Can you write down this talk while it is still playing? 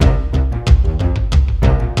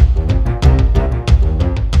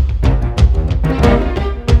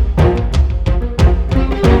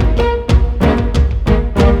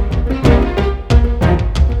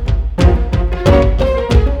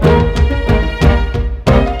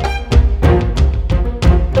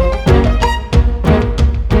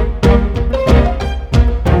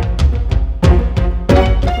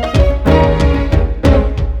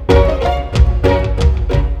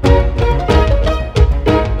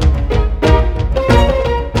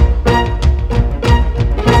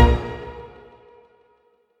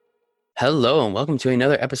Hello and welcome to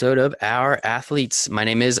another episode of Our Athletes. My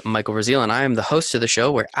name is Michael Brazil and I am the host of the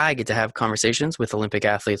show where I get to have conversations with Olympic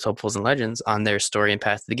athletes, hopefuls, and legends on their story and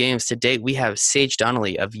path to the games. Today we have Sage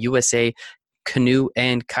Donnelly of USA Canoe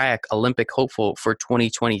and Kayak Olympic hopeful for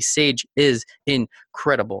 2020. Sage is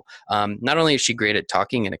incredible. Not only is she great at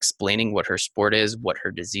talking and explaining what her sport is, what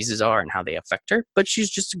her diseases are, and how they affect her, but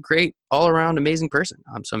she's just a great, all around amazing person.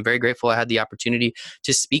 So I'm very grateful I had the opportunity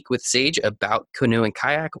to speak with Sage about canoe and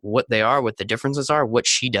kayak, what they are, what the differences are, what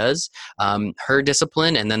she does, her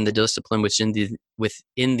discipline, and then the discipline within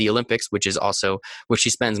the Olympics, which is also what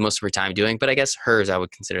she spends most of her time doing. But I guess hers, I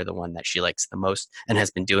would consider the one that she likes the most and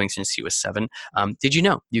has been doing since she was 7. Did you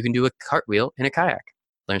know you can do a cartwheel in a kayak?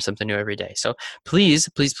 Learn something new every day. So please,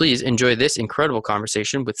 please, please enjoy this incredible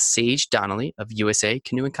conversation with Sage Donnelly of USA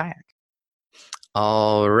Canoe and Kayak.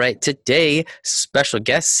 All right. Today, special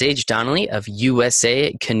guest Sage Donnelly of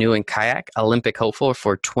USA Canoe and Kayak Olympic hopeful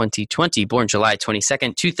for 2020, born July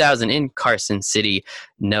 22nd, 2000 in Carson City,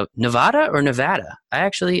 Nevada or Nevada? I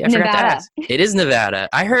forgot to Nevada. ask. It is Nevada.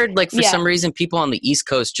 I heard like for Yes, some reason people on the East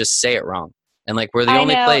Coast just say it wrong. And like we're the I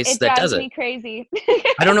only know. place It that does drives it. me crazy.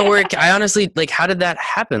 I don't know I honestly, like, how did that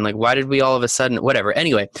happen? Like, why did we all of a sudden, whatever.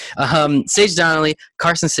 Anyway, Sage Donnelly,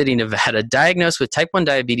 Carson City, Nevada, diagnosed with type 1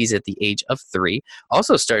 diabetes at the age of 3,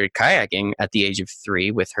 also started kayaking at the age of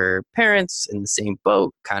 3 with her parents in the same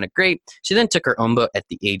boat, kind of great. She then took her own boat at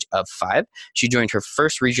the age of 5. She joined her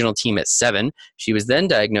first regional team at 7. She was then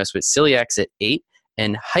diagnosed with celiac at 8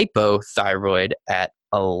 and hypothyroid at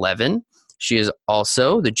 11. She is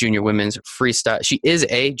also the junior women's freestyle. She is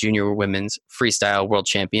a junior women's freestyle world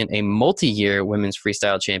champion, a multi-year women's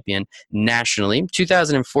freestyle champion nationally,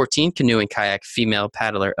 2014 canoe and kayak female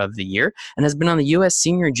paddler of the year, and has been on the U.S.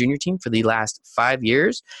 senior and junior team for the last 5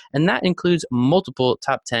 years. And that includes multiple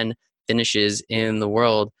top 10 finishes in the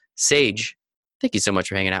world. Sage, thank you so much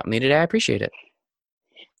for hanging out with me today. I appreciate it.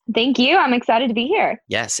 Thank you. I'm excited to be here.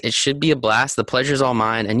 Yes, it should be a blast. The pleasure's all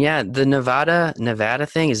mine. And yeah, the Nevada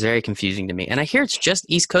thing is very confusing to me. And I hear it's just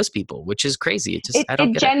East Coast people, which is crazy. I don't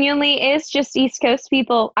It get it. genuinely is just East Coast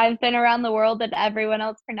people. I've been around the world and everyone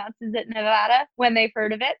else pronounces it Nevada when they've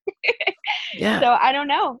heard of it. Yeah. So I don't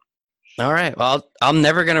know. All right. Well, I'm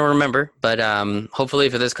never gonna remember, but hopefully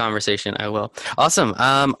for this conversation I will. Awesome.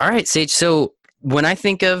 All right, Sage. So when I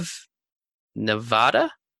think of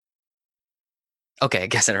Nevada, okay, I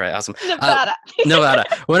guess I'm right. Awesome. Nevada. Nevada.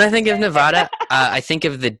 When I think of Nevada, I think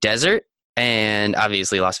of the desert and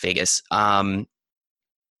obviously Las Vegas. Where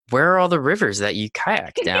are all the rivers that you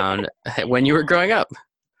kayaked down when you were growing up?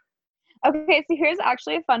 Okay, so here's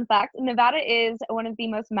actually a fun fact. Nevada is one of the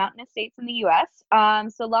most mountainous states in the US.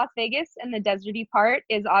 So Las Vegas and the deserty part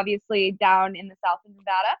is obviously down in the south of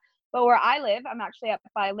Nevada. But where I live, I'm actually up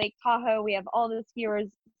by Lake Tahoe. We have all the ski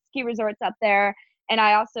resorts up there. And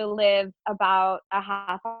I also live about a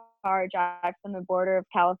half-hour drive from the border of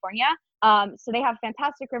California. So they have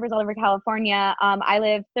fantastic rivers all over California. I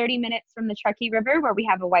live 30 minutes from the Truckee River, where we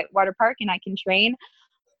have a whitewater park and I can train.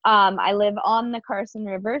 I live on the Carson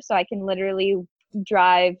River, so I can literally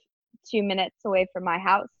drive 2 minutes away from my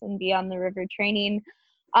house and be on the river training.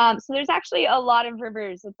 So there's actually a lot of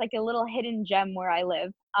rivers. It's like a little hidden gem where I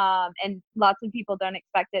live. And lots of people don't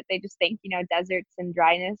expect it. They just think, deserts and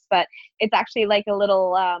dryness, but it's actually like a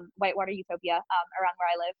little whitewater utopia around where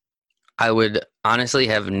I live. I would honestly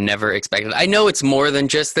have never expected. I know it's more than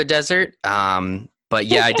just the desert, but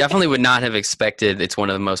yeah, I definitely would not have expected it's one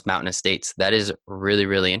of the most mountainous states. That is really,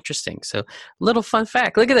 really interesting. So, little fun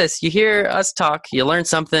fact. Look at this. You hear us talk, you learn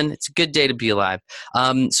something. It's a good day to be alive.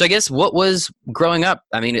 So, I guess what was growing up?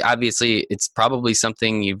 I mean, obviously, it's probably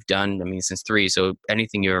something you've done, I mean, since 3, so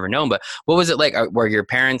anything you've ever known. But what was it like? Were your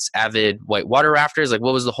parents avid whitewater rafters? Like,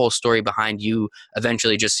 what was the whole story behind you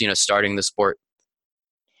eventually just, starting the sport?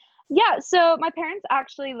 Yeah, so my parents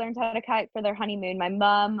actually learned how to kayak for their honeymoon. My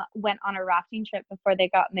mom went on a rafting trip before they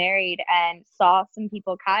got married and saw some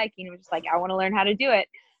people kayaking and was just like, I want to learn how to do it.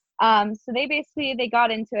 So they got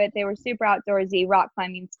into it. They were super outdoorsy, rock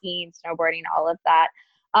climbing, skiing, snowboarding, all of that.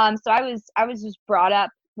 So I was just brought up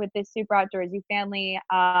with this super outdoorsy family.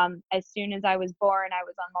 As soon as I was born, I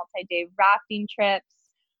was on multi-day rafting trips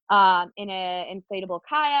in an inflatable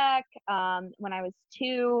kayak. When I was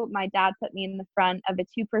 2, my dad put me in the front of a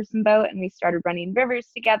 2-person boat and we started running rivers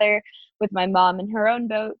together with my mom in her own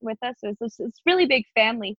boat with us. So it was this really big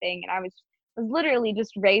family thing. And I was literally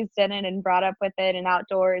just raised in it and brought up with it and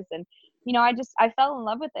outdoors. And, I fell in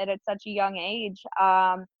love with it at such a young age.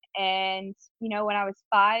 And, when I was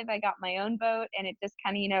 5, I got my own boat and it just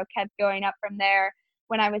kind of, kept going up from there.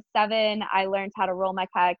 When I was 7, I learned how to roll my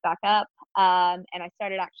kayak back up, and I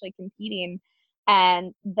started actually competing.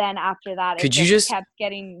 And then after that, it Could you just just kept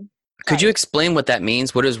getting. Could you Right. explain what that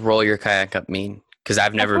means? What does roll your kayak up mean? Because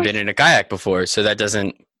I've Of never been course. in a kayak before, so that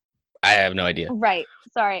doesn't. I have no idea. Right.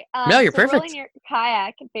 Sorry. No, you're So rolling perfect. your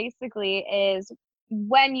kayak basically is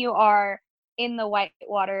when you are in the white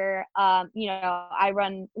water. I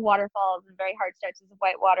run waterfalls and very hard stretches of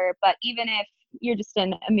white water, but even if you're just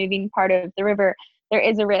in a moving part of the river, there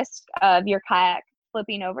is a risk of your kayak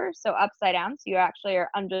flipping over, so upside down, so you actually are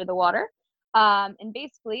under the water. And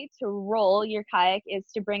basically, to roll your kayak is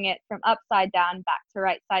to bring it from upside down back to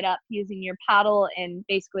right side up using your paddle and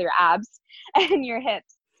basically your abs and your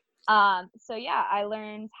hips. So yeah, I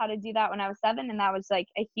learned how to do that when I was 7, and that was like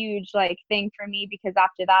a huge like thing for me because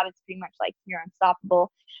after that it's pretty much like you're unstoppable.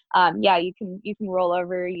 Yeah, you can roll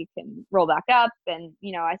over, you can roll back up, and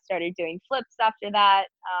I started doing flips after that.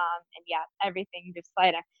 And yeah, everything just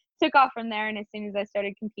like took off from there. And as soon as I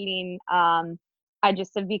started competing, I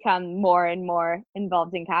just have become more and more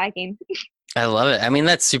involved in kayaking. I love it. I mean,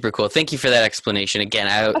 that's super cool. Thank you for that explanation. Again,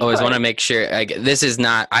 I Of always want course. to make sure this is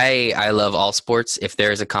not. I love all sports. If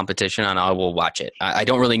there is a competition on, I will watch it. I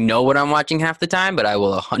don't really know what I'm watching half the time, but I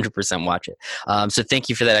will 100% watch it. So thank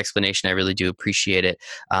you for that explanation. I really do appreciate it.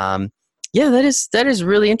 Yeah, that is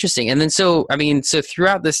really interesting. And then so I mean, so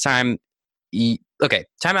throughout this time, okay,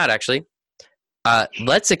 time out actually.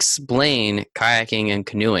 Let's explain kayaking and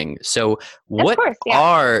canoeing. So, Of what course, yeah.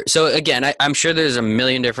 are so again? I'm sure there's a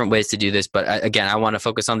million different ways to do this, but again, I want to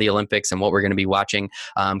focus on the Olympics and what we're going to be watching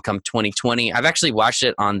come 2020. I've actually watched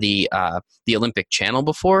it on the Olympic Channel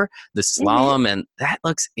before, the Mhm. slalom, and that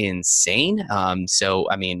looks insane. So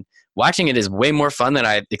I mean. Watching it is way more fun than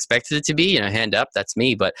I expected it to be. Hand up, that's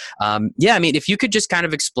me. But yeah, I mean, if you could just kind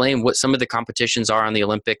of explain what some of the competitions are on the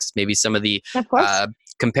Olympics, maybe some of the Of course.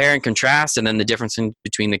 compare and contrast, and then the difference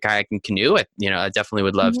between the kayak and canoe. I definitely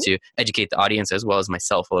would love Mhm. to educate the audience as well as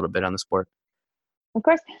myself a little bit on the sport. Of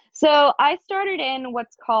course. So I started in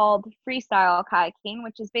what's called freestyle kayaking,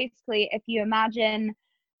 which is basically if you imagine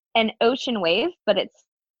an ocean wave, but it's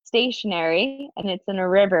stationary and it's in a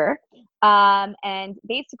river. And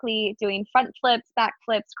basically doing front flips, back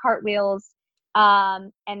flips, cartwheels,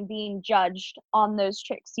 and being judged on those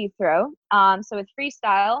tricks you throw. So with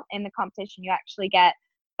freestyle in the competition, you actually get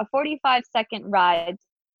a 45-second ride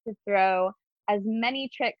to throw as many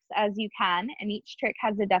tricks as you can, and each trick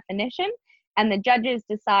has a definition. And the judges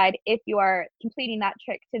decide if you are completing that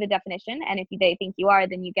trick to the definition, and if they think you are,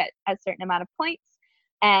 then you get a certain amount of points.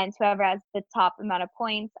 And whoever has the top amount of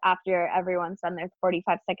points after everyone's done their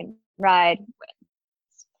 45-second ride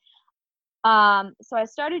wins. So I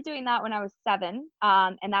started doing that when I was 7,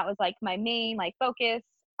 and that was like my main like focus.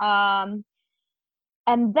 And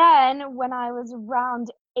then when I was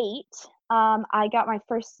around 8, I got my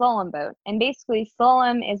first slalom boat. And basically,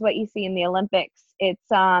 slalom is what you see in the Olympics. It's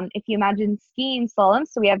if you imagine skiing slalom,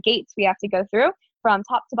 so we have gates we have to go through from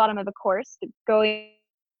top to bottom of a course, going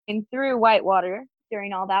through whitewater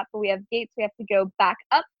during all that. But we have gates we have to go back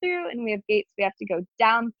up through, and we have gates we have to go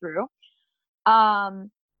down through. Um,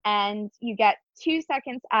 and you get 2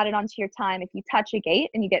 seconds added onto your time if you touch a gate,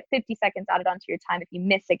 and you get 50 seconds added onto your time if you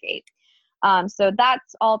miss a gate. So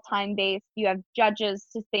that's all time based. You have judges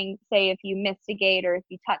to say if you missed a gate or if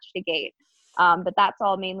you touched a gate, but that's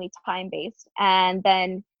all mainly time based. And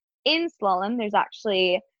then in slalom, there's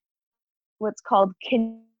actually what's called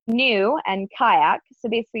canoe and kayak. So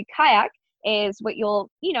basically, kayak is what you'll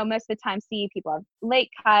most of the time see people have lake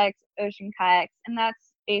kayaks, ocean kayaks, and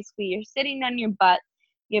that's basically you're sitting on your butt,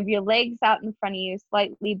 you have your legs out in front of you,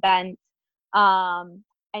 slightly bent,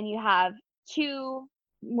 and you have two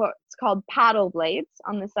what's called paddle blades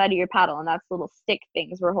on the side of your paddle, and that's little stick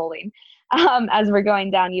things we're holding as we're going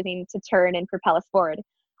down using to turn and propel us forward.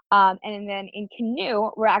 And then in canoe,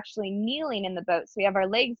 we're actually kneeling in the boat. So we have our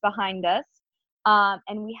legs behind us,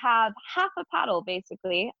 and we have half a paddle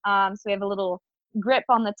basically. So we have a little grip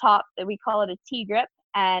on the top that we call it a T grip,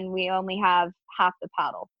 and we only have half the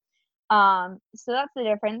paddle. So that's the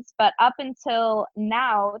difference. But up until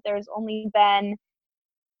now, there's only been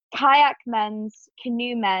kayak men's,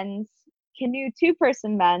 canoe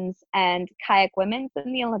two-person men's, and kayak women's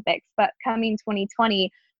in the Olympics. But coming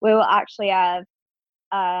 2020, we will actually have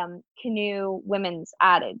canoe women's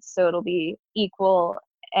added, so it'll be equal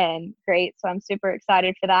and great. So I'm super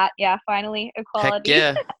excited for that. Yeah, finally Heck equality.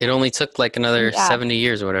 yeah! It only took like another Yeah, 70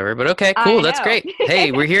 years or whatever, but okay, cool. I That's know. great.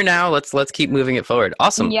 Hey, we're here now. Let's keep moving it forward.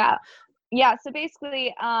 Awesome. Yeah. Yeah, so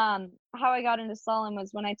basically, how I got into slalom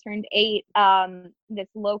was when I turned 8, this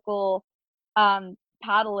local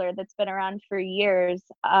paddler that's been around for years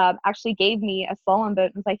actually gave me a slalom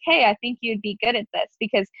boat and was like, hey, I think you'd be good at this,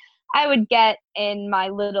 because I would get in my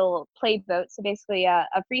little play boat. So basically, a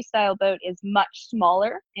freestyle boat is much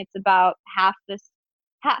smaller. It's about half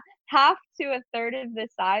half to a third of the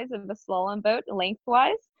size of a slalom boat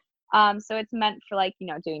lengthwise. So it's meant for like,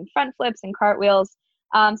 doing front flips and cartwheels.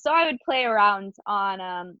 So I would play around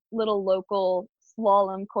on little local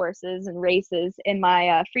slalom courses and races in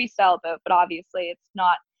my freestyle boat, but obviously it's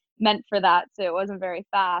not meant for that, so it wasn't very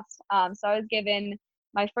fast. So I was given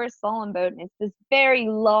my first slalom boat, and it's this very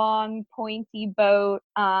long, pointy boat,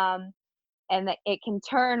 and that it can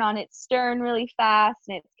turn on its stern really fast,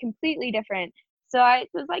 and it's completely different. So I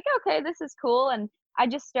was like, okay, this is cool, and I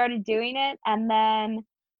just started doing it, and then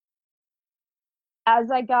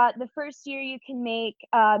as I got the first year you can make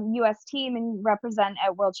US team and represent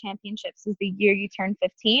at World Championships is the year you turn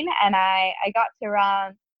 15. And I got to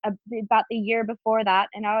around about the year before that.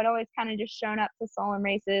 And I would always kind of just shown up to slalom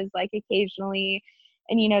races like occasionally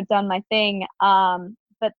and, done my thing.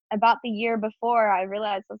 But about the year before I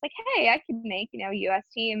realized, I was like, hey, I could make, US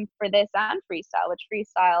team for this and freestyle, which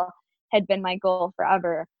freestyle had been my goal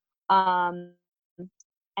forever. And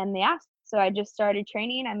they asked. So I just started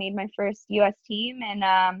training. I made my first US team in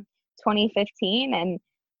 2015. And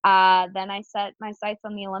then I set my sights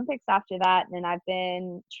on the Olympics after that. And I've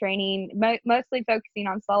been training, mostly focusing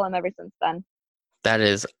on slalom ever since then. That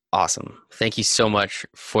is awesome. Thank you so much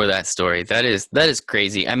for that story. That is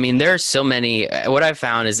crazy. I mean, there are so many. What I've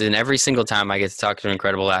found is in every single time I get to talk to an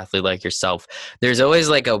incredible athlete like yourself, there's always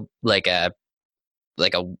like a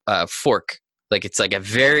fork. Like it's like a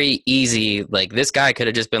very easy, like this guy could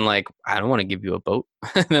have just been like, I don't want to give you a boat.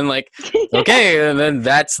 And then like, okay. And then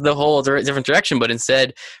that's the whole different direction. But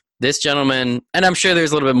instead, this gentleman, and I'm sure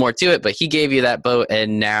there's a little bit more to it, but he gave you that boat,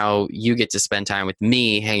 and now you get to spend time with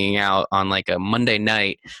me hanging out on like a Monday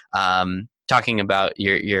night, talking about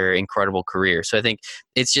your incredible career. So I think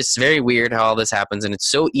it's just very weird how all this happens, and it's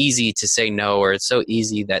so easy to say no, or it's so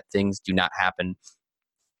easy that things do not happen.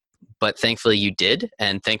 But thankfully you did,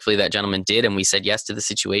 and thankfully that gentleman did, and we said yes to the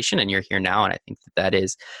situation, and you're here now, and I think that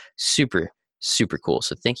is super, super cool.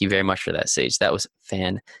 So thank you very much for that, Sage. That was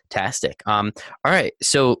fantastic. All right,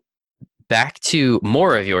 so back to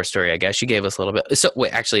more of your story, I guess. You gave us a little bit. So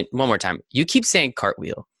wait, actually, one more time. You keep saying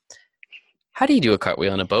cartwheel. How do you do a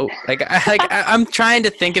cartwheel in a boat? I'm trying to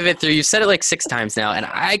think of it through. You said it like 6 times now, and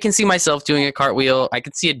I can see myself doing a cartwheel. I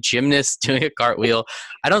can see a gymnast doing a cartwheel.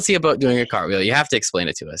 I don't see a boat doing a cartwheel. You have to explain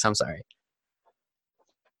it to us. I'm sorry.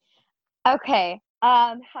 Okay.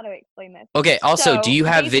 How do I explain this? Okay. Also, So do you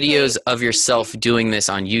have videos of yourself doing this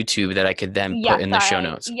on YouTube that I could then put in the show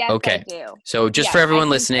notes? Yes, okay. I do. So just for everyone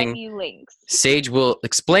listening, you links. Sage will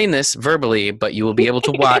explain this verbally, but you will be able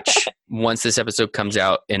to watch once this episode comes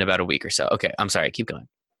out in about a week or so. Okay. I'm sorry. Keep going.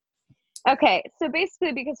 Okay. So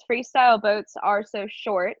basically, because freestyle boats are so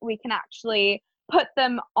short, we can actually put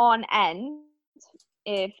them on end,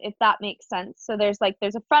 if that makes sense. So there's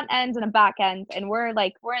a front end and a back end, and we're in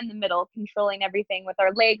the middle controlling everything with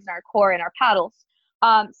our legs and our core and our paddles.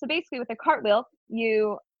 So basically with a cartwheel,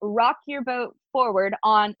 you rock your boat forward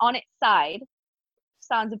on its side.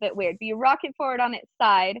 Sounds a bit weird, but you rock it forward on its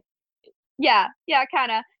side. Yeah,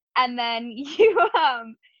 kind of. And then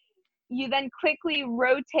you then quickly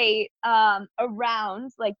rotate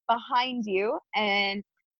around like behind you, and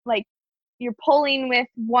like you're pulling with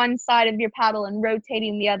one side of your paddle and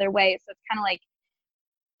rotating the other way. So it's kind of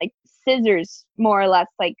like scissors, more or less,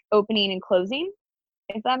 like opening and closing,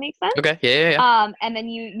 if that makes sense. Okay. Yeah. And then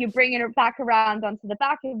you bring it back around onto the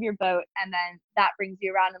back of your boat, and then that brings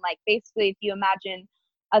you around. And like basically, if you imagine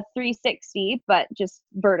a 360, but just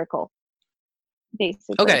vertical.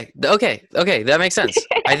 Basically. Okay. That makes sense.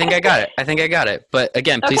 I think I got it. But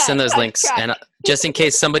again, please send those links. And just in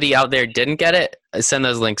case somebody out there didn't get it, send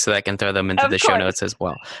those links so that I can throw them into the show notes as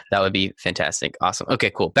well. That would be fantastic. Awesome.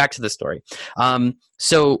 Okay, cool. Back to the story.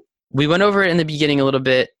 So we went over it in the beginning a little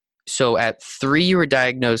bit. So at 3, you were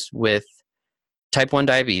diagnosed with type 1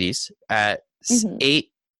 diabetes. At 8,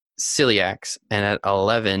 celiacs. And at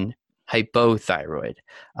 11, hypothyroid.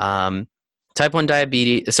 Type 1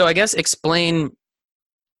 diabetes. So I guess explain.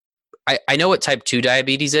 I know what type 2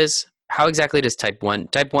 diabetes is. How exactly does type 1?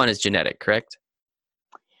 Type 1 is genetic, correct?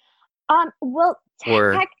 Well,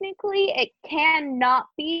 technically it cannot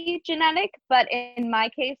be genetic, but in my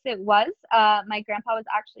case it was. My grandpa was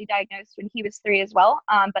actually diagnosed when he was 3 as well,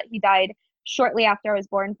 but he died shortly after I was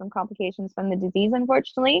born from complications from the disease,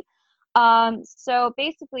 unfortunately. So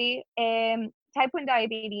basically, type 1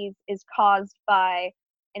 diabetes is caused by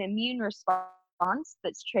an immune response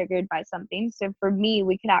that's triggered by something. So for me,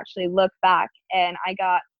 we can actually look back, and I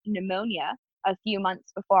got pneumonia a few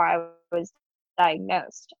months before I was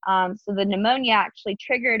diagnosed. So the pneumonia actually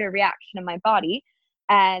triggered a reaction in my body,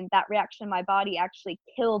 and that reaction in my body actually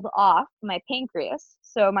killed off my pancreas.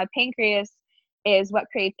 So my pancreas is what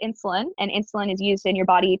creates insulin, and insulin is used in your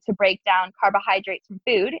body to break down carbohydrates from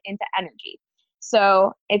food into energy.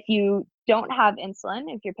 So if you don't have insulin,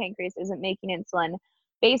 if your pancreas isn't making insulin,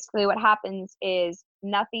 basically what happens is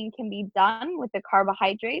nothing can be done with the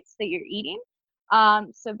carbohydrates that you're eating.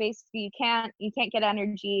 So basically you can't get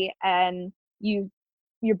energy, and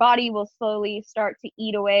your body will slowly start to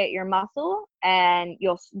eat away at your muscle, and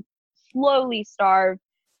you'll slowly starve.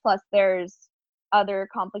 Plus there's other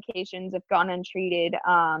complications if gone untreated,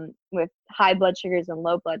 with high blood sugars and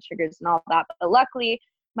low blood sugars and all that. But luckily,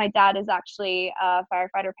 my dad is actually a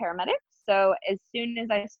firefighter paramedic. So as soon as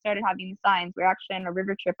I started having the signs, we were actually on a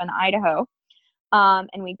river trip in Idaho,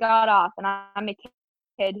 and we got off, and I'm a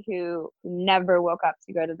kid who never woke up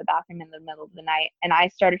to go to the bathroom in the middle of the night. And I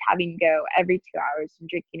started having to go every 2 hours and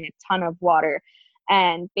drinking a ton of water.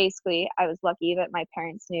 And basically, I was lucky that my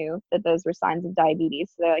parents knew that those were signs of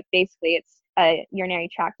diabetes. So they're like, basically, it's a urinary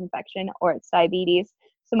tract infection or it's diabetes.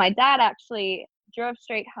 So my dad actually drove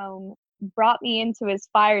straight home, brought me into his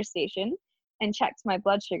fire station, and checked my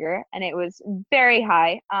blood sugar, and it was very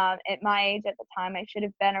high. At my age at the time, I should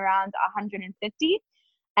have been around 150,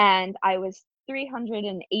 and I was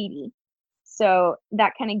 380. So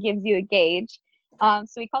that kind of gives you a gauge. So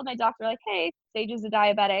we called my doctor, like, hey, Sage is a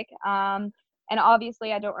diabetic. And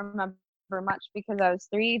obviously I don't remember much because I was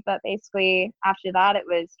 3, but basically after that it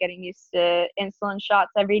was getting used to insulin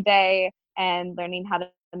shots every day and learning how to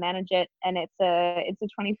manage it. And it's a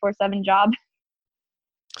 24/7 job.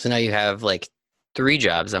 So now you have like 3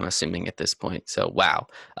 jobs, I'm assuming, at this point. So, wow.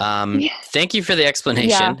 Yeah. Thank you for the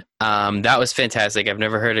explanation. That was fantastic. I've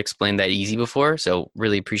never heard it explained that easy before. So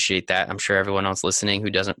really appreciate that. I'm sure everyone else listening who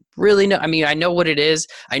doesn't really know, I mean, I know what it is.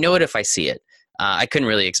 I know it if I see it. I couldn't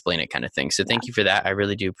really explain it, kind of thing. So thank you for that. I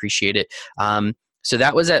really do appreciate it. So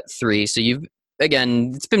that was at 3. So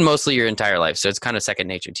again, it's been mostly your entire life. So it's kind of second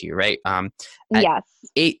nature to you, right? At Yes.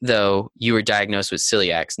 8, though, you were diagnosed with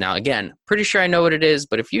celiac. Now, again, pretty sure I know what it is,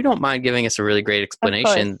 but if you don't mind giving us a really great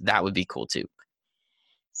explanation, that would be cool too.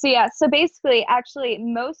 So basically, actually,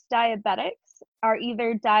 most diabetics are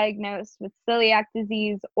either diagnosed with celiac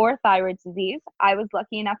disease or thyroid disease. I was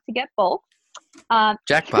lucky enough to get both.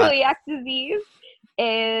 Jackpot. Celiac disease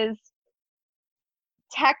is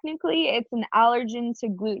technically it's an allergen to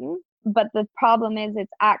gluten, but the problem is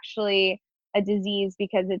it's actually a disease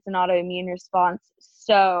because it's an autoimmune response.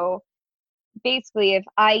 So basically, if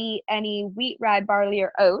I eat any wheat, rye, barley,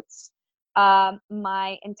 or oats,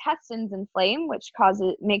 my intestines inflame, which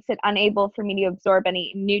makes it unable for me to absorb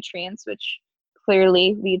any nutrients, which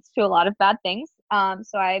clearly leads to a lot of bad things.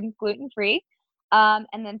 So I'm gluten free.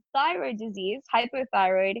 And then thyroid disease,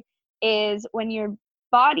 hypothyroid, is when your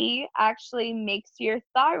body actually makes your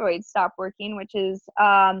thyroid stop working, which is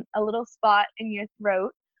a little spot in your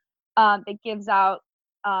throat that gives out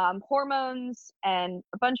hormones and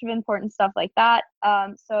a bunch of important stuff like that.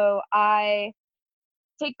 So I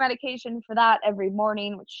take medication for that every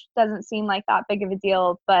morning, which doesn't seem like that big of a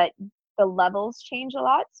deal, but the levels change a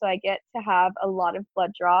lot. So I get to have a lot of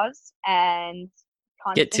blood draws and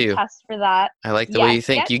constant tests for that. I like the way you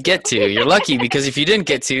think. You get to. You're lucky because if you didn't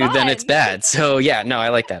get to, then it's bad. So yeah, no, I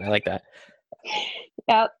like that.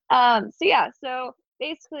 Yep. So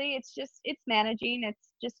basically it's managing. It's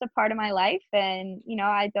just a part of my life, and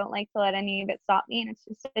I don't like to let any of it stop me, and it's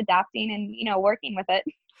just adapting and working with it.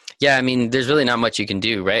 Yeah, I mean, there's really not much you can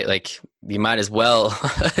do, right? Like, you might as well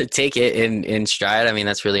take it in stride. I mean,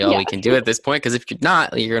 that's really all we can do at this point, because if you're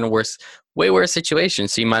not, you're in a way worse situation.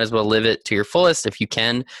 So you might as well live it to your fullest if you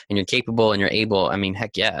can, and you're capable and you're able. I mean,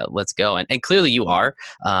 heck yeah, let's go. And clearly you are.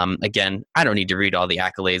 Again, I don't need to read all the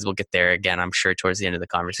accolades. We'll get there again, I'm sure, towards the end of the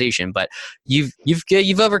conversation. But you've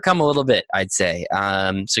overcome a little bit, I'd say.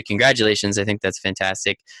 So congratulations. I think that's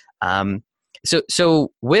fantastic.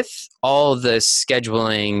 So with all the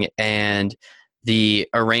scheduling and the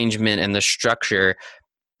arrangement and the structure,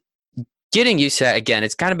 getting used to that, again,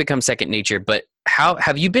 it's kind of become second nature, but how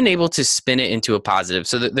have you been able to spin it into a positive?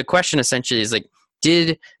 So the question essentially is like,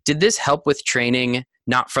 did this help with training,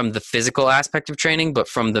 not from the physical aspect of training, but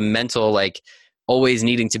from the mental, like always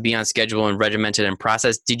needing to be on schedule and regimented and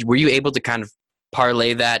processed? Were you able to kind of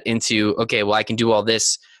parlay that into, okay, well, I can do all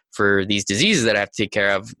this for these diseases that I have to take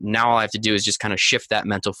care of. Now all I have to do is just kind of shift that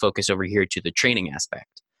mental focus over here to the training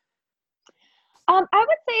aspect. I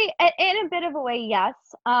would say in a bit of a way, yes.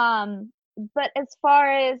 But as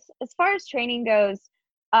far as training goes,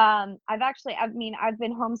 I've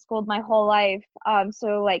been homeschooled my whole life.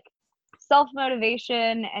 So like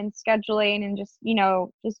self-motivation and scheduling and just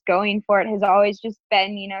going for it has always just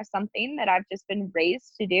been, something that I've just been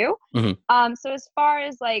raised to do. Mm-hmm. So as far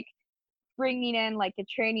as like bringing in like a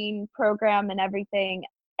training program and everything,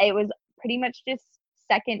 it was pretty much just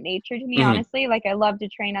second nature to me, Hmm. honestly. Like I love to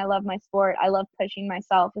train. I love my sport. I love pushing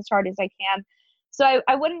myself as hard as I can. So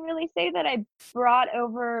I wouldn't really say that I brought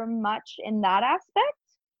over much in that aspect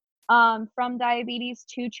from diabetes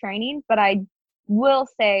to training, but I will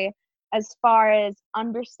say, as far as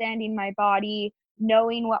understanding my body,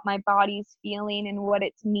 knowing what my body's feeling and what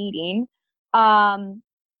it's needing, um,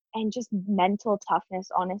 and just mental toughness,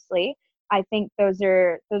 honestly. I think those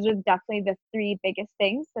are definitely the three biggest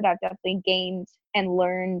things that I've definitely gained and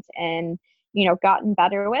learned and gotten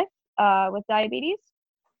better with diabetes.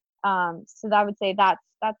 So that I would say that's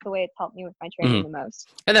the way it's helped me with my Hmm. training the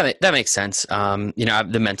most. And that makes sense.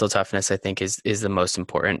 The mental toughness I think is the most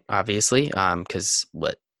important, obviously, because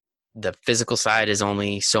what the physical side is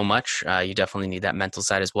only so much. You definitely need that mental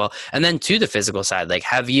side as well. And then to the physical side, like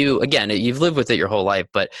have you, again, you've lived with it your whole life,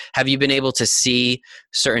 but have you been able to see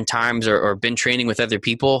certain times or been training with other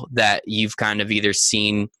people that you've kind of either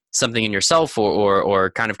seen something in yourself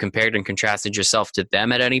or kind of compared and contrasted yourself to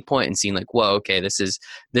them at any point and seen like, whoa, okay, this is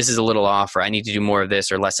a little off, or I need to do more of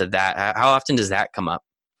this or less of that. How often does that come up?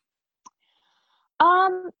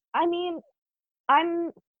 I mean,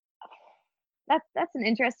 I'm that's an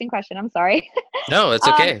interesting question. I'm sorry. No, it's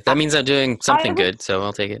um, okay. That means I'm doing I something would, good, so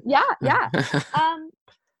I'll take it. yeah, yeah. Um,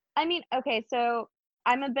 I mean, okay, so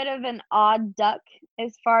I'm a bit of an odd duck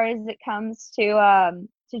as far as it comes to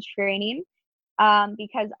training,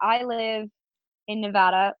 because I live in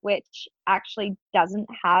Nevada, which actually doesn't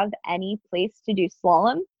have any place to do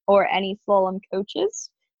slalom or any slalom coaches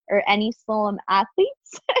or any slalom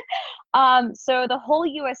athletes. So the whole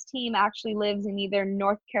US team actually lives in either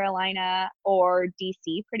North Carolina or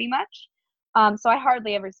DC pretty much. So I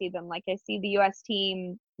hardly ever see them. Like I see the US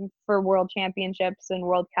team for world championships and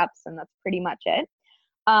world cups, and that's pretty much it.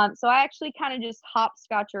 So I actually kind of just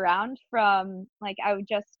hopscotch around from like I would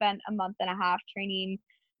just spent a month and a half training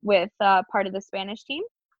with part of the Spanish team.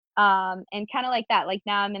 And kind of like that. Like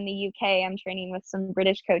now I'm in the UK, I'm training with some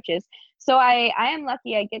British coaches. So I am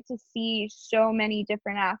lucky I get to see so many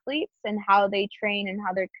different athletes and how they train and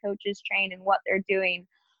how their coaches train and what they're doing.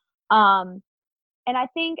 Um, and I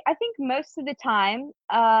think most of the time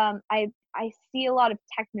I see a lot of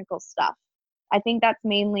technical stuff. I think that's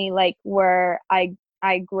mainly like where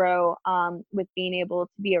I grow with being able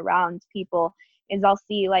to be around people is I'll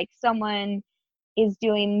see like someone is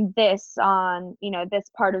doing this on this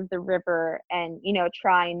part of the river and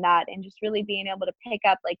trying that and just really being able to pick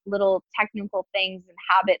up like little technical things and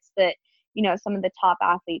habits that some of the top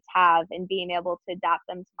athletes have and being able to adapt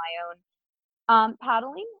them to my own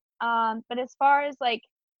paddling. But as far as like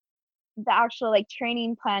the actual like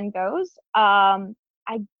training plan goes,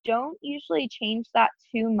 I don't usually change that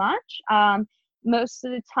too much. Most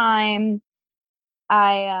of the time,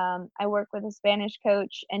 I work with a Spanish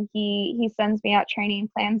coach, and he sends me out training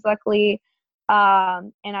plans. Luckily,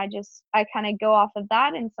 and I kind of go off of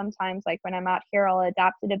that. And sometimes, like when I'm out here, I'll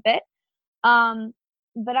adapt it a bit. Um,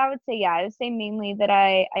 but I would say, yeah, I would say mainly that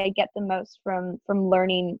I get the most from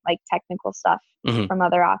learning like technical stuff Hmm. from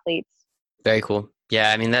other athletes. Very cool.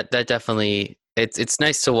 Yeah, I mean that definitely it's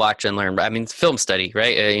nice to watch and learn. But I mean, it's film study,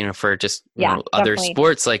 right? For just Yeah, other definitely.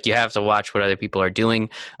 sports, like you have to watch what other people are doing,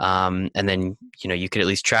 and then you could at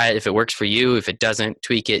least try it if it works for you. If it doesn't,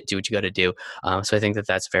 tweak it, do what you got to do. So I think that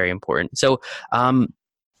that's very important. So,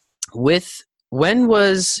 with when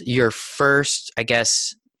was your first? I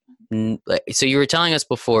guess. So you were telling us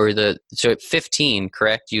before so at 15,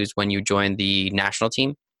 correct? You was when you joined the national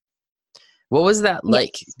team. What was that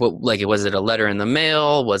like? Yes. Was it a letter in the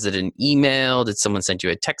mail? Was it an email? Did someone send you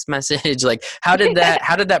a text message? Like how did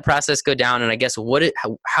that process go down? And I guess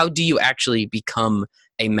how do you actually become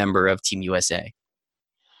a member of Team USA?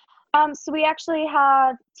 So we actually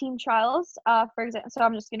have team trials. For example, so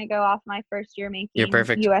I'm just going to go off my first year You're making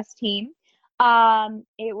perfect. U.S. team.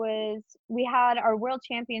 It was we had our world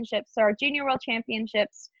championships. So our junior world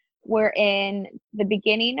championships were in the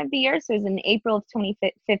beginning of the year. So it was in April of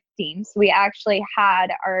 2015. So we actually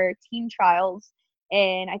had our team trials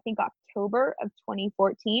in I think October of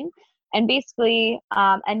 2014. And basically,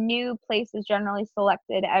 a new place is generally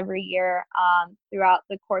selected every year throughout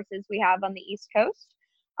the courses we have on the East Coast.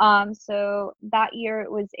 So that year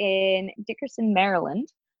it was in Dickerson, Maryland.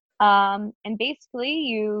 And basically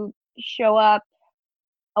you show up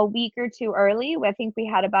a week or two early. I think we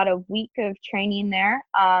had about a week of training there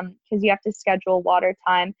because you have to schedule water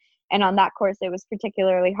time. And on that course, it was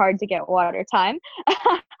particularly hard to get water time.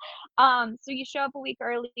 So you show up a week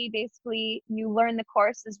early. Basically, you learn the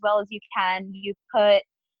course as well as you can. You put,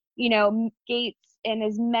 gates in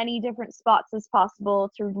as many different spots as possible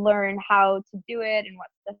to learn how to do it and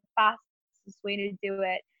what's the fastest way to do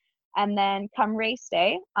it. And then come race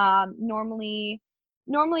day, normally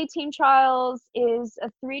team trials is a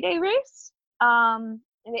 3-day race.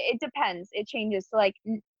 It depends. It changes. So like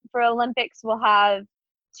for Olympics, we'll have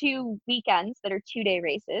 2 weekends that are 2-day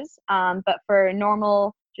races. But for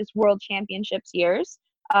normal just world championships years,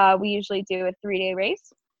 we usually do a 3-day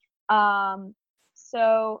race.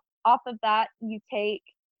 So off of that, you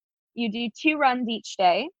do 2 runs each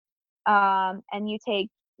day, and you take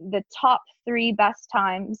the top 3 best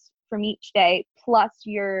times from each day plus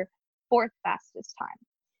your 4th fastest time.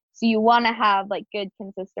 So you want to have like good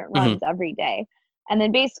consistent runs every day. And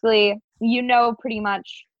then basically, pretty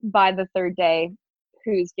much by the 3rd day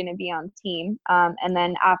who's going to be on team. And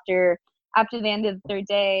then after the end of the 3rd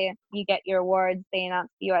day, you get your awards, they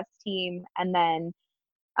announce the US team, and then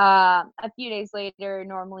a few days later,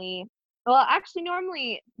 normally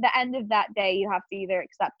the end of that day, you have to either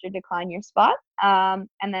accept or decline your spot. And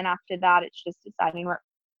then after that, it's just deciding what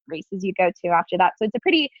races you go to after that. So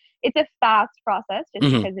it's a fast process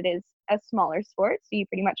just because it is a smaller sport. So you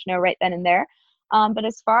pretty much know right then and there. But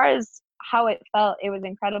as far as how it felt, it was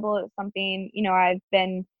incredible. It was something, I've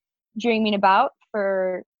been dreaming about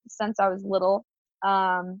since I was little.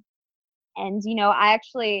 And,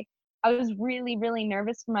 I was really, really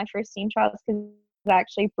nervous for my first team trials because I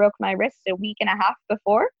actually broke my wrist a week and a half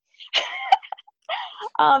before.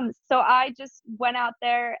 So I just went out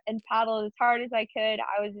there and paddled as hard as I could.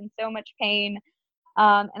 I was in so much pain.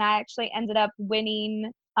 And I actually ended up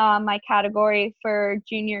winning my category for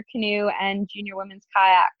junior canoe and junior women's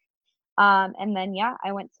kayak. And then,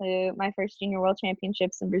 I went to my first junior world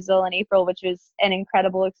championships in Brazil in April, which was an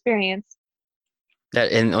incredible experience.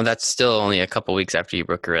 That's still only a couple weeks after you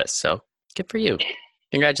broke your wrist. So good for you.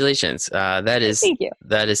 Congratulations. Thank you.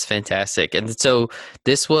 That is fantastic. And so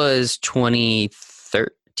this was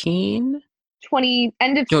 2013?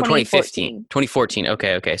 End of 2015. 2014.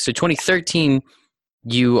 Okay. So 2013,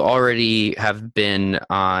 you already have been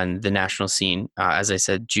on the national scene. As I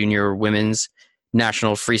said, junior women's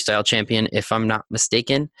national freestyle champion, if I'm not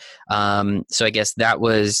mistaken. So I guess that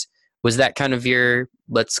was that kind of your,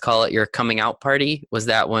 let's call it your coming out party? Was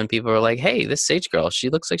that when people were like, hey, this Sage girl, she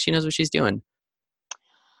looks like she knows what she's doing?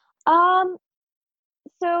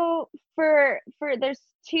 So for there's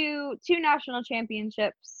two national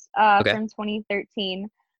championships from 2013.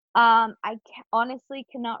 Honestly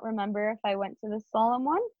cannot remember if I went to the slalom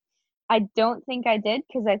one. I don't think I did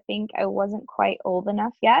because I think I wasn't quite old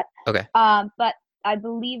enough yet. Okay. But I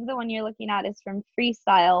believe the one you're looking at is from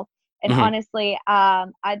freestyle. And honestly,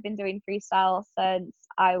 I've been doing freestyle since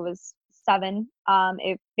I was 7.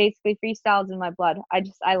 It basically freestyle's in my blood.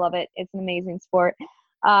 I love it. It's an amazing sport.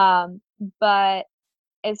 But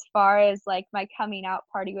as far as like my coming out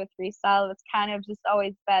party with freestyle, it's kind of just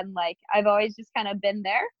always been like, I've always just kind of been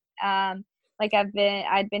there.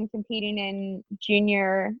 I'd been competing in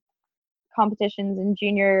junior competitions and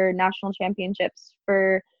junior national championships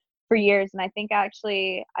for years. And I think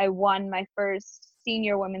actually I won my first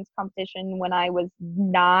senior women's competition when I was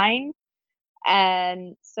 9.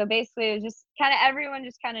 And so basically it was just kind of, everyone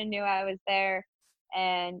just kind of knew I was there.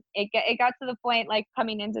 And it got to the point like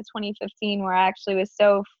coming into 2015 where I actually was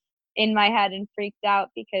so in my head and freaked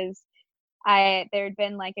out because there had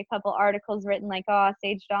been like a couple articles written like, oh,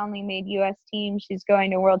 Sage Donnelly made US team. She's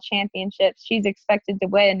going to world championships. She's expected to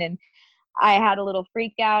win. And I had a little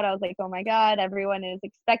freak out. I was like, oh my God, everyone is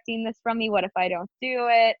expecting this from me. What if I don't do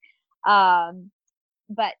it? But,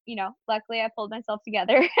 luckily I pulled myself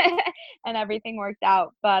together and everything worked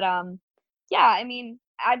out. But, I mean,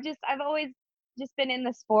 I've always just been in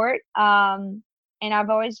the sport. And I've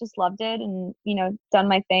always just loved it and, done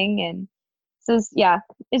my thing. And so,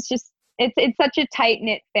 it's such a tight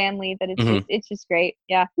knit family that it's just great.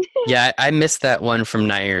 Yeah. Yeah. I missed that one from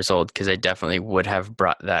 9 years old because I definitely would have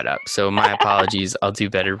brought that up. So my apologies. I'll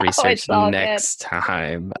do better research next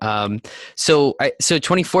time. So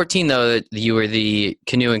 2014 though, you were the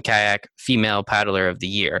canoe and kayak female paddler of the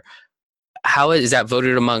year. How is that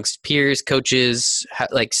voted amongst peers, coaches?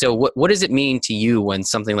 What does it mean to you when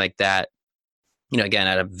something like that, again,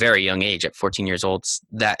 at a very young age, at 14 years old,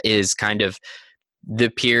 that is kind of the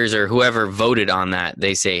peers or whoever voted on that,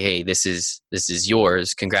 they say, hey, this is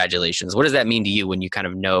yours. Congratulations. What does that mean to you when you kind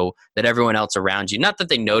of know that everyone else around you, not that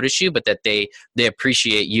they notice you, but that they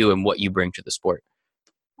appreciate you and what you bring to the sport?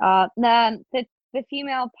 The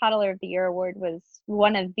Female Paddler of the Year award was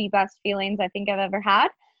one of the best feelings I think I've ever had.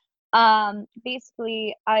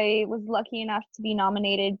 Basically, I was lucky enough to be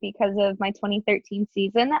nominated because of my 2013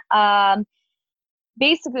 season.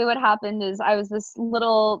 Basically what happened is I was this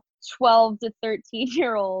little 12 to 13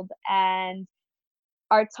 year old and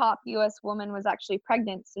our top U.S. woman was actually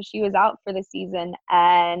pregnant, so she was out for the season,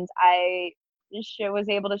 and I was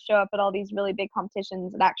able to show up at all these really big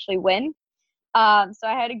competitions and actually win. So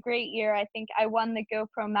I had a great year. I think I won the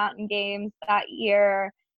GoPro Mountain Games that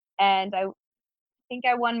year, and I think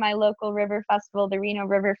I won my local river festival, the Reno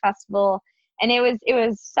River Festival, and it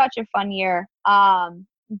was such a fun year.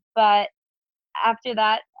 But after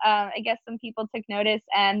that, I guess some people took notice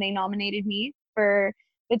and they nominated me for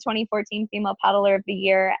the 2014 Female Paddler of the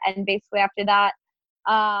Year. And basically after that,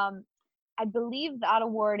 I believe that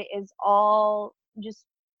award is all just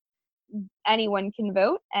anyone can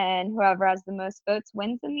vote, and whoever has the most votes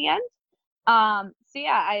wins in the end. So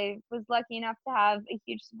yeah, I was lucky enough to have a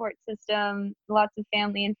huge support system, lots of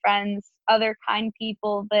family and friends, other kind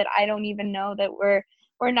people that I don't even know that were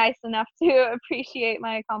nice enough to appreciate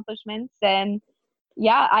my accomplishments. And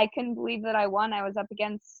yeah, I couldn't believe that I won. I was up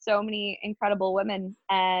against so many incredible women,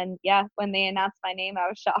 and yeah, when they announced my name, I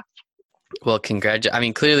was shocked. Well, I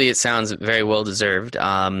mean, clearly it sounds very well deserved.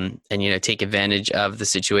 And take advantage of the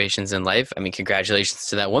situations in life. I mean, congratulations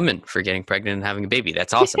to that woman for getting pregnant and having a baby.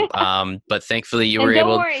 That's awesome. But thankfully you were And don't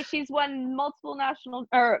able. worry, she's won multiple national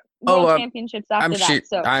or Oh, world championships after that.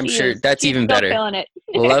 So I'm sure that's she's even still better. feeling it.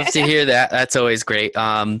 Love to hear that. That's always great.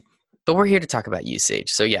 But we're here to talk about you,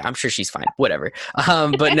 Sage. So yeah, I'm sure she's fine. Whatever.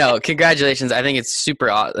 But no, congratulations. I think it's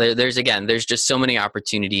super. There's just so many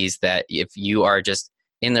opportunities that if you are just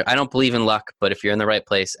in there, I don't believe in luck, but if you're in the right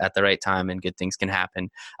place at the right time and good things can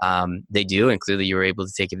happen, they do. And clearly you were able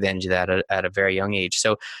to take advantage of that at a very young age.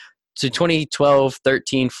 So 2012,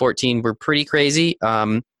 13, 14 were pretty crazy.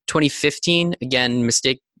 2015, again,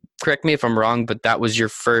 correct me if I'm wrong, but that was your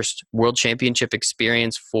first world championship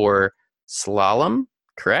experience for slalom,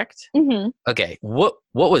 correct? Mm-hmm. Okay, what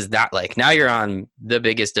was that like? Now you're on the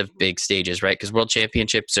biggest of big stages, right? Because world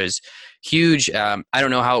championships is huge. I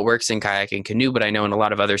don't know how it works in kayak and canoe, but I know in a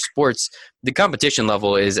lot of other sports, the competition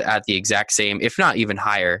level is at the exact same, if not even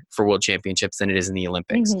higher, for world championships than it is in the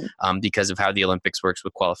Olympics, because of how the Olympics works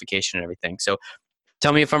with qualification and everything. So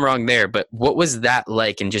tell me if I'm wrong there, but what was that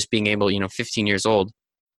like? And just being able, 15 years old,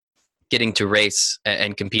 getting to race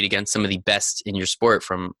and compete against some of the best in your sport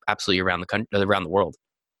from absolutely around the country, around the world.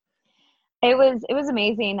 It was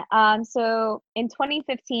amazing. So in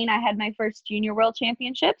 2015, I had my first junior world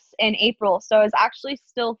championships in April. So I was actually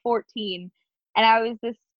still 14, and I was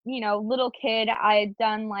this, little kid. I had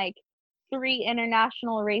done like 3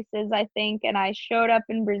 international races, I think, and I showed up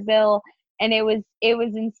in Brazil, and it was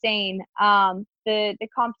insane. The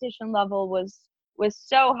competition level was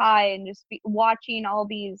so high, and just watching all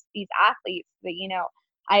these athletes that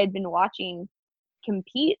I had been watching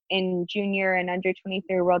compete in junior and under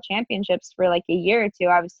 23 world championships for like a year or two.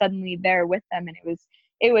 I was suddenly there with them, and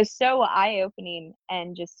it was so eye-opening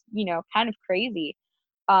and just kind of crazy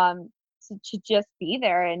to just be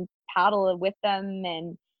there and paddle with them.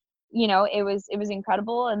 And it was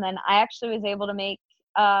incredible. And then I actually was able to make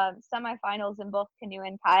semifinals in both canoe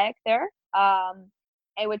and kayak there,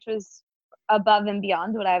 which was above and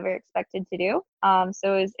beyond what I ever expected to do.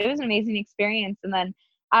 So it was an amazing experience. And then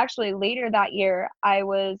actually later that year, I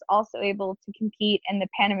was also able to compete in the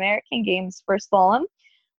Pan American Games for slalom,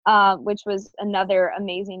 which was another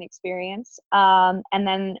amazing experience. And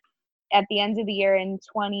then at the end of the year in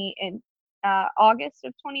August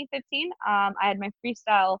of 2015, I had my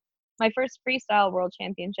first freestyle world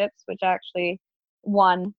championships, which I actually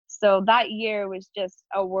won. So that year was just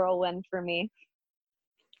a whirlwind for me.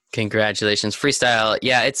 Congratulations. Freestyle.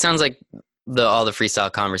 Yeah, it sounds like all the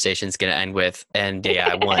freestyle conversation's going to end with, and yeah,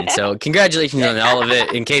 I won. So congratulations on all of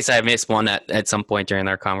it. In case I missed one at some point during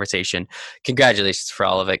our conversation, congratulations for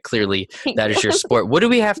all of it. Clearly, that is your sport. What do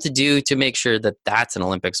we have to do to make sure that that's an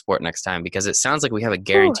Olympic sport next time? Because it sounds like we have a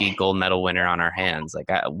guaranteed gold medal winner on our hands. Like,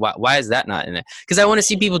 why is that not in it? Because I want to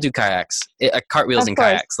see people do kayaks, cartwheels and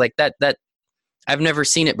kayaks like that. That I've never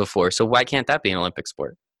seen it before. So why can't that be an Olympic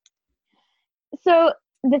sport? So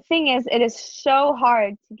the thing is, it is so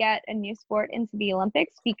hard to get a new sport into the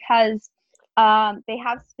Olympics because they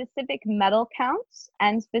have specific medal counts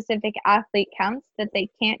and specific athlete counts that they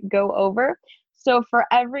can't go over. So for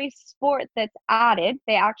every sport that's added,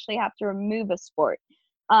 they actually have to remove a sport.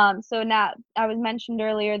 So now, I was mentioned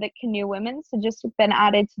earlier that canoe women's had just been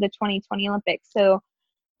added to the 2020 Olympics. So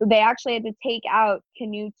they actually had to take out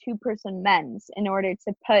canoe 2-person men's in order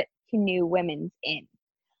to put canoe women's in.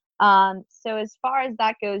 So as far as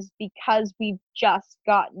that goes, because we've just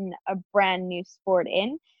gotten a brand new sport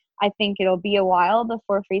in, I think it'll be a while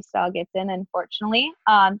before freestyle gets in, unfortunately,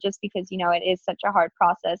 just because, it is such a hard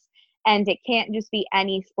process, and it can't just be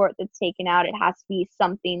any sport that's taken out. It has to be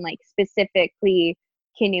something like specifically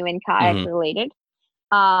canoe and kayak related.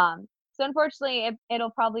 So unfortunately,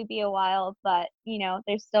 it'll probably be a while, but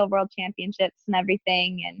there's still world championships and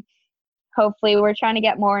everything, and hopefully we're trying to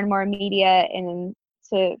get more and more media and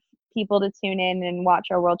to people to tune in and watch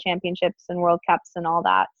our world championships and world cups and all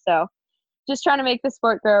that. So just trying to make the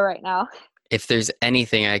sport grow right now. If there's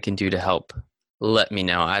anything I can do to help, let me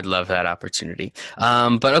know. I'd love that opportunity.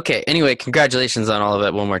 But okay, anyway, congratulations on all of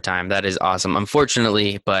it one more time. That is awesome.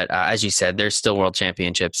 Unfortunately, but as you said, there's still world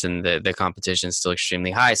championships and the competition is still extremely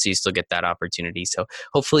high, so you still get that opportunity. So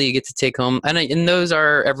hopefully you get to take home, and those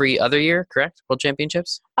are every other year, correct? World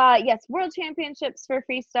championships? Yes, world championships for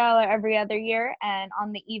freestyle are every other year, and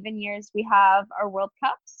on the even years we have our world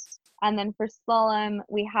cups. And then for slalom,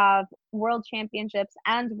 we have world championships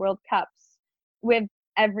and world cups with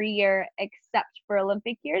every year except for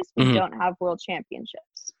Olympic years. We Mm-hmm. don't have world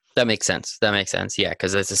championships. That makes sense. That makes sense. Yeah,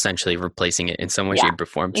 because that's essentially replacing it in some way, Yeah, shape, or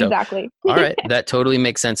form. So, exactly. all right, that totally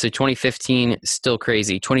makes sense. So 2015, still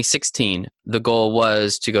crazy. 2016, the goal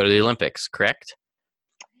was to go to the Olympics, correct?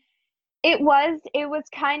 It was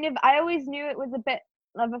kind of, I always knew it was a bit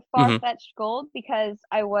of a Mm-hmm. far-fetched goal because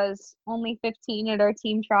I was only 15 at our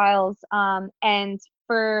team trials. And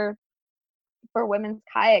for women's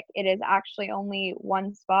kayak, it is actually only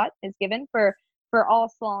one spot is given for all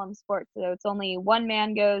slalom sports. So it's only one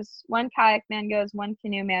man goes, one kayak man goes, one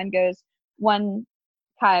canoe man goes, one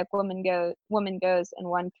kayak woman goes, and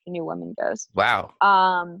one canoe woman goes. Wow.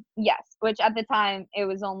 Yes, which at the time it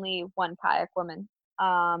was only one kayak woman.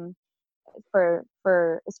 For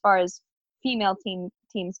as far as female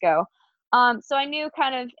teams go. So I knew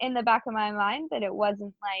kind of in the back of my mind that it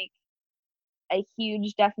wasn't like a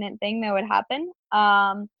huge definite thing that would happen.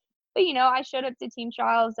 But I showed up to team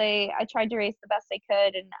trials. I tried to race the best I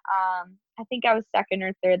could, and I think I was second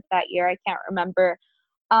or third that year. I can't remember.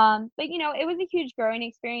 But it was a huge growing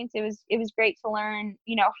experience. It was great to learn,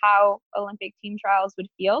 how Olympic team trials would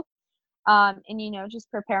feel. And just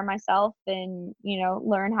prepare myself and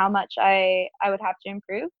learn how much I would have to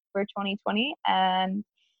improve for 2020. And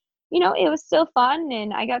it was still fun,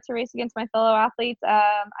 and I got to race against my fellow athletes.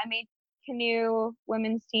 I made canoe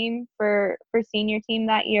women's team for senior team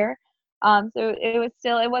that year. So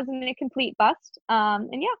it wasn't a complete bust.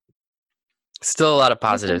 And yeah, Still a lot of just been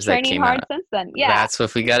positives that training came hard out. since then. Yeah. That's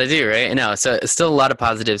what we got to do, right? No, so still a lot of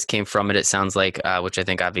positives came from it. It sounds like, which I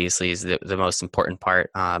think obviously is the most important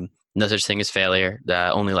part. No such thing as failure.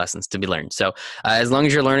 Only lessons to be learned. So as long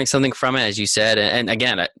as you're learning something from it, as you said, and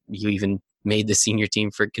again, you even made the senior team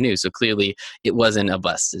for canoe, so clearly it wasn't a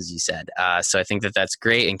bust, as you said. So I think that that's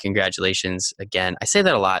great, and congratulations again. I say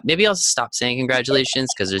that a lot. Maybe I'll stop saying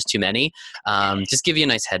congratulations because there's too many. Just give you a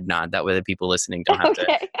nice head nod. That way, the people listening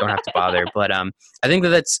Okay. don't have to bother. But I think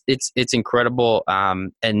that it's incredible.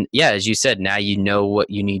 And yeah, as you said, now you know what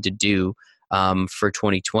you need to do for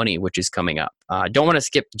 2020, which is coming up. Don't want to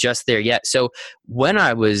skip just there yet. So when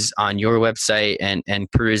I was on your website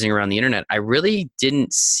and perusing around the internet, I really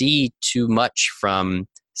didn't see too much from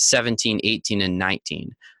 17, 18, and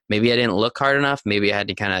 19. Maybe I didn't look hard enough. Maybe I had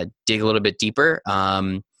to kind of dig a little bit deeper.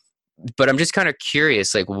 But I'm just kind of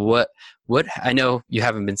curious, like what I know you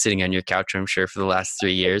haven't been sitting on your couch, I'm sure, for the last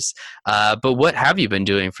 3 years. But what have you been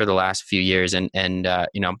doing for the last few years? And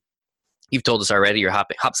you've told us already you're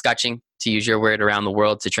hopscotching, to use your word, around the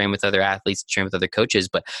world to train with other athletes, to train with other coaches.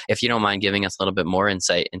 But if you don't mind giving us a little bit more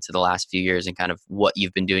insight into the last few years and kind of what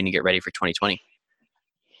you've been doing to get ready for 2020.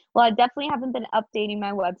 Well, I definitely haven't been updating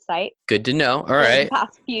my website Good to know. All for the right.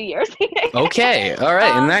 past few years. Okay. All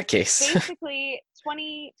right. In that case. Basically,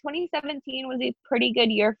 2017 was a pretty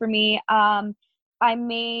good year for me. I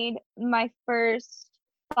made my first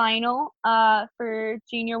final for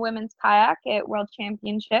junior women's kayak at World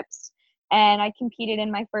Championships, and I competed in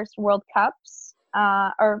my first World Cups.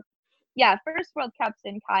 First World Cups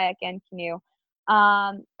in kayak and canoe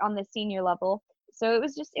on the senior level. So it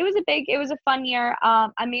was a fun year.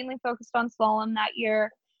 I mainly focused on slalom that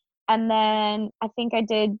year. And then I think I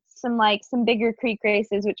did some bigger creek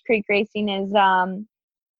races, which creek racing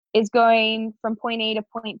is going from point A to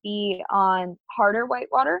point B on harder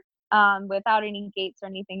whitewater, without any gates or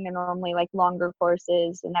anything. They're normally like longer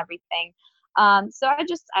courses and everything. So I would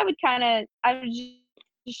just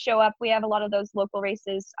show up. We have a lot of those local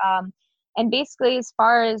races. And basically as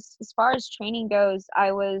far as training goes,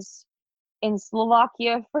 I was in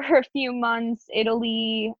Slovakia for a few months,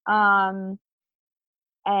 Italy, and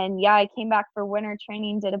yeah, I came back for winter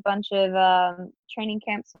training, did a bunch of training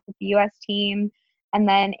camps with the U.S. team, and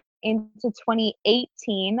then into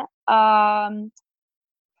 2018.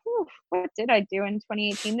 What did I do in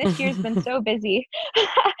 2018? This year's been so busy.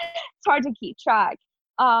 It's hard to keep track.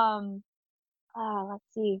 Let's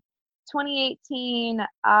see. 2018,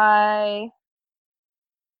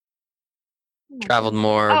 Oh my Traveled goodness.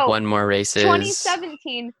 more, Oh, won more races.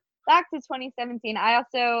 2017. Back to 2017. I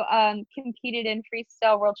also competed in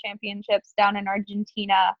freestyle world championships down in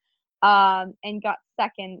Argentina, and got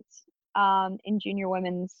second in junior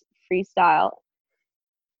women's freestyle.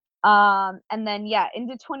 And then yeah,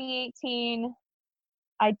 into 2018,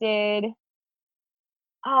 I did.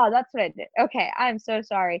 Oh, that's what I did. Okay, I'm so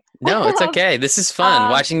sorry. No, it's okay. This is fun.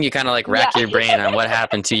 um, Watching you kind of like yeah. rack your brain on what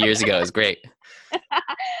happened 2 years ago is great.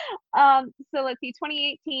 So let's see.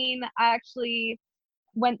 2018, I actually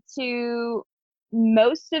went to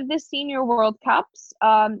most of the senior World Cups.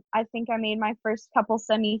 I think I made my first couple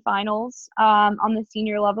semifinals on the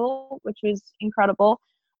senior level, which was incredible.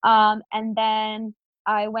 And then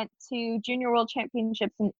I went to Junior World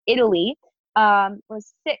Championships in Italy.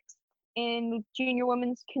 Was sixth in junior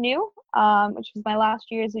women's canoe, which was my last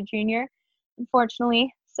year as a junior.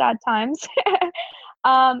 Unfortunately, sad times.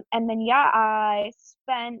 And then yeah, I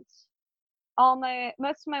spent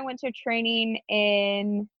most of my winter training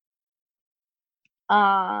in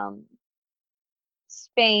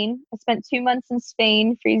Spain. I spent 2 months in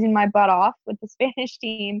Spain freezing my butt off with the Spanish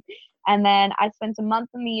team. And then I spent a month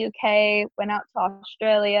in the UK, went out to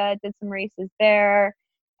Australia, did some races there.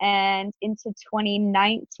 And into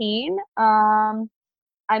 2019,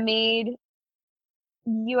 I made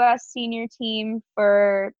US senior team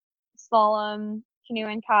for slalom, canoe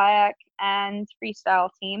and kayak, and freestyle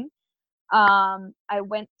team. I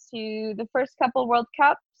went to the first couple World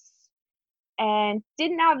Cups and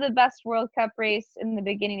didn't have the best World Cup race in the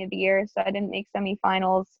beginning of the year, so I didn't make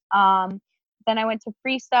semifinals. Then I went to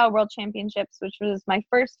Freestyle World Championships, which was my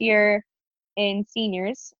first year in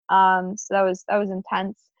seniors. So that was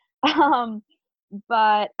intense.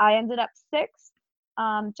 But I ended up sixth,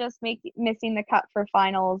 just missing the cut for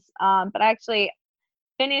finals. But I actually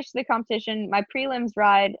finished the competition. My prelims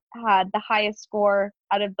ride had the highest score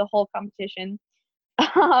out of the whole competition.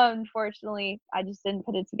 Unfortunately, I just didn't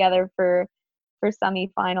put it together for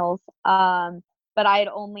semifinals. But I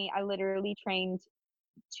literally trained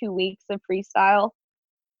 2 weeks of freestyle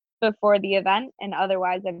before the event, and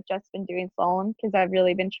otherwise I've just been doing slalom because I've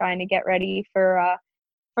really been trying to get ready for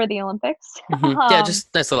the Olympics. Yeah,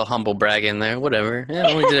 just nice little humble brag in there. Whatever. Yeah,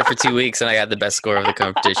 I only did it for 2 weeks and I got the best score of the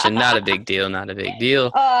competition. Not a big deal. Not a big deal.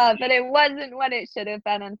 But it wasn't what it should have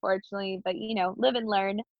been, unfortunately. But live and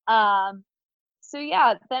learn. So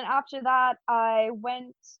yeah, then after that, I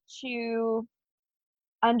went to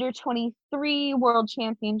under 23 world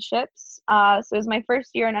championships. So it was my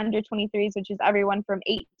first year in under 23s, which is everyone from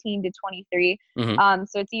 18 to 23.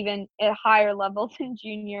 So it's even a higher level than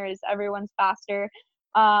juniors. Everyone's faster.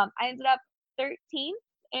 I ended up 13th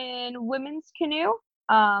in women's canoe,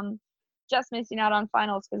 just missing out on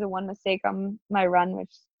finals because of one mistake on my run,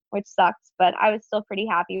 which sucks. But I was still pretty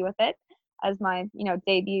happy with it as my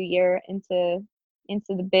debut year into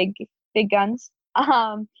the big guns.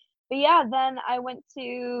 But yeah, then I went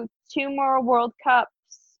to 2 more World Cups,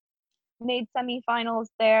 made semifinals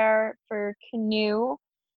there for canoe,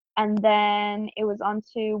 and then it was on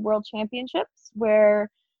to World Championships where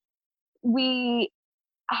we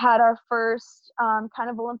had our first kind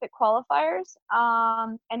of Olympic qualifiers,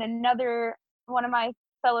 and another one of my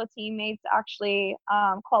fellow teammates actually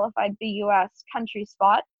qualified the U.S. country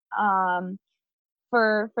spot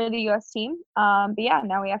for the U.S. team. But yeah,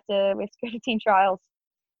 now we have to go to team trials,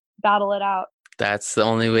 battle it out. That's the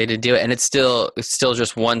only way to do it, and it's still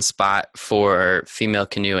just one spot for female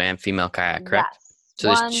canoe and female kayak, correct? Yes, So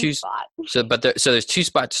there's one two. spot. So there's 2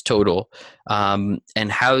 spots total.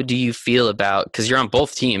 And how do you feel about? Because you're on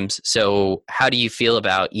both teams, so how do you feel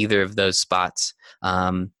about either of those spots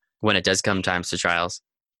when it does come times to trials?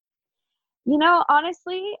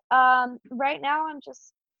 Honestly, right now I'm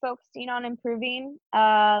just focusing on improving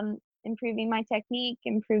my technique,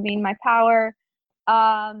 improving my power.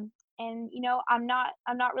 And I'm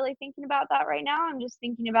not really thinking about that right now. I'm just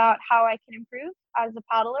thinking about how I can improve as a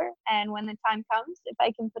paddler, and when the time comes, if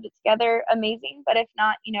I can put it together, amazing. But if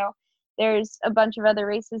not, there's a bunch of other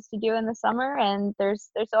races to do in the summer, and there's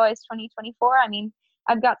always 2024. I mean,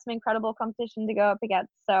 I've got some incredible competition to go up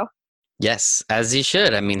against. So Yes, as you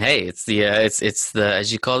should. I mean, hey, it's the it's the,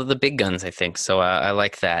 as you call it, the big guns, I think. So I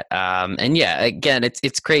like that. And yeah, again,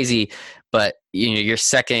 it's crazy, but your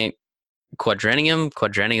second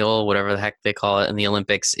quadrennial, whatever the heck they call it in the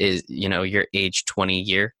Olympics, is your age 20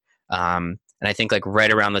 year. And I think like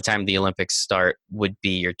right around the time the Olympics start would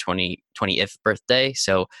be your 20th birthday.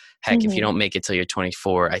 So heck, if you Hmm. don't make it till you're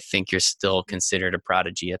 24, I think you're still considered a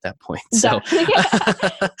prodigy at that point. So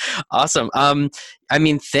Definitely. awesome. I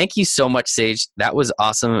mean, thank you so much, Sage. That was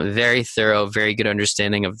awesome. Very thorough, very good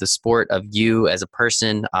understanding of the sport, of you as a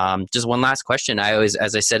person. Just one last question. I always,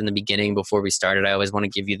 as I said in the beginning before we started, I always want to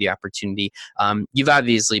give you the opportunity. You've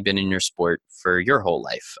obviously been in your sport for your whole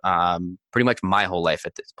life, pretty much my whole life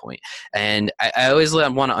at this point. And I always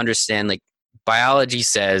want to understand, like, biology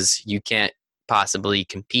says you can't possibly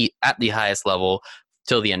compete at the highest level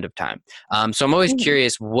till the end of time. So I'm always Mhm.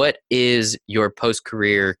 curious, what is your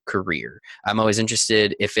post-career career? I'm always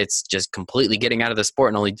interested if it's just completely getting out of the sport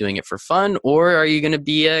and only doing it for fun, or are you going to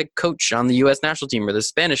be a coach on the U.S. national team or the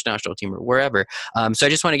Spanish national team or wherever? So I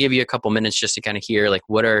just want to give you a couple minutes just to kind of hear, like,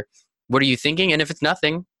 what are you thinking? And if it's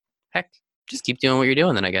nothing, heck, just keep doing what you're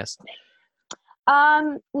doing then, I guess.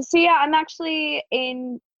 So yeah, I'm actually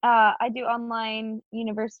in I do online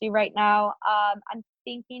university right now. I'm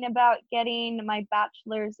thinking about getting my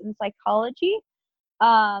bachelor's in psychology.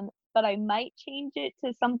 But I might change it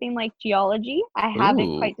to something like geology. I haven't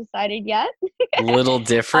Ooh, quite decided yet. Um, little yeah,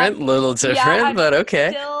 different, I'm but okay.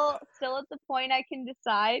 still at the point I can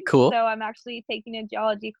decide. Cool. So I'm actually taking a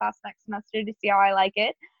geology class next semester to see how I like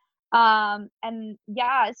it. And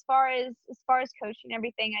yeah, as far as coaching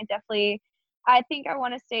everything, I think I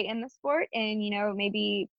want to stay in the sport and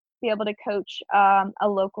maybe be able to coach a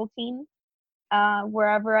local team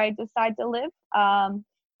wherever I decide to live.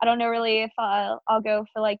 I don't know really if I'll go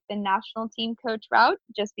for like the national team coach route,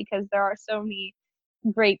 just because there are so many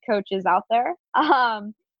great coaches out there.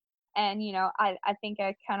 And I think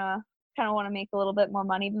I kind of want to make a little bit more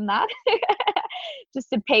money than that, just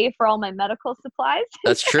to pay for all my medical supplies.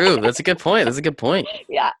 That's true. That's a good point. That's a good point.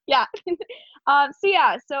 Yeah, yeah. So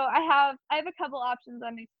yeah, so I have a couple options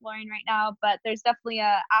I'm exploring right now, but there's definitely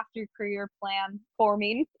a after career plan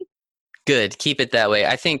forming. Good. Keep it that way.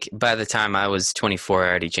 I think by the time I was 24, I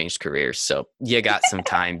already changed careers. So you got some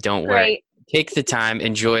time. Don't worry. Great. Take the time,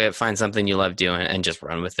 enjoy it, find something you love doing, and just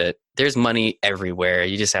run with it. There's money everywhere.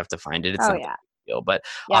 You just have to find it. It's Oh not a yeah. big deal, but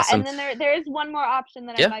Yeah, awesome. and then there is one more option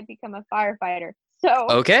that I Yeah. might become a firefighter. So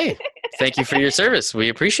Okay. Thank you for your service. We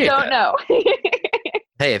appreciate don't that. know.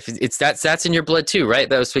 Hey, if it's that's in your blood too, right?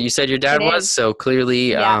 That was what you said your It dad was. is. So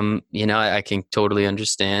clearly, Yeah. I can totally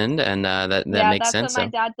understand, and that Yeah, makes that's what sense. my So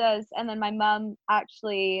dad does. And then my mom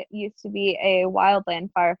actually used to be a wildland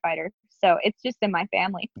firefighter. So it's just in my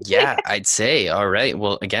family. yeah, I'd say. All right.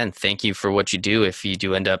 Well, again, thank you for what you do. If you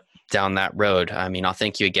do end up down that road, I mean, I'll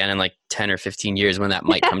thank you again in like 10 or 15 years when that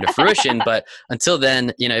might come to fruition. But until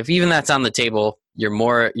then, if even that's on the table, you're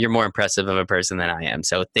more impressive of a person than I am.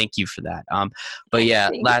 So thank you for that. But yeah,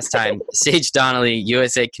 Thanks. last time, Sage Donnelly,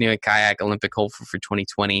 USA Canoe and Kayak Olympic hopeful for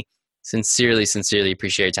 2020. Sincerely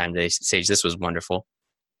appreciate your time today, Sage. This was wonderful.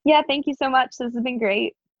 Yeah, thank you so much. This has been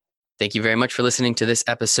great. Thank you very much for listening to this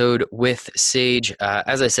episode with Sage.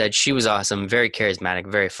 As I said, she was awesome, very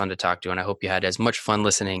charismatic, very fun to talk to, and I hope you had as much fun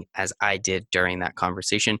listening as I did during that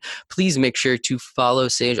conversation. Please make sure to follow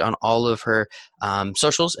Sage on all of her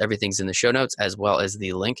socials. Everything's in the show notes, as well as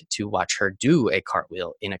the link to watch her do a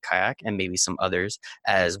cartwheel in a kayak and maybe some others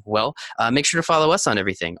as well. Make sure to follow us on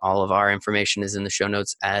everything. All of our information is in the show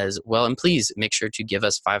notes as well. And please make sure to give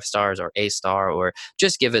us 5 stars or a star, or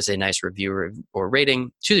just give us a nice review or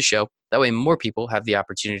rating to the show. That way, more people have the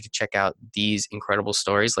opportunity to check out these incredible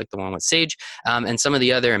stories like the one with Sage, and some of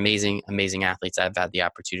the other amazing, amazing athletes I've had the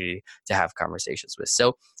opportunity to have conversations with.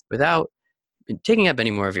 So without taking up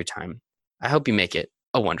any more of your time, I hope you make it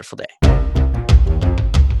a wonderful day.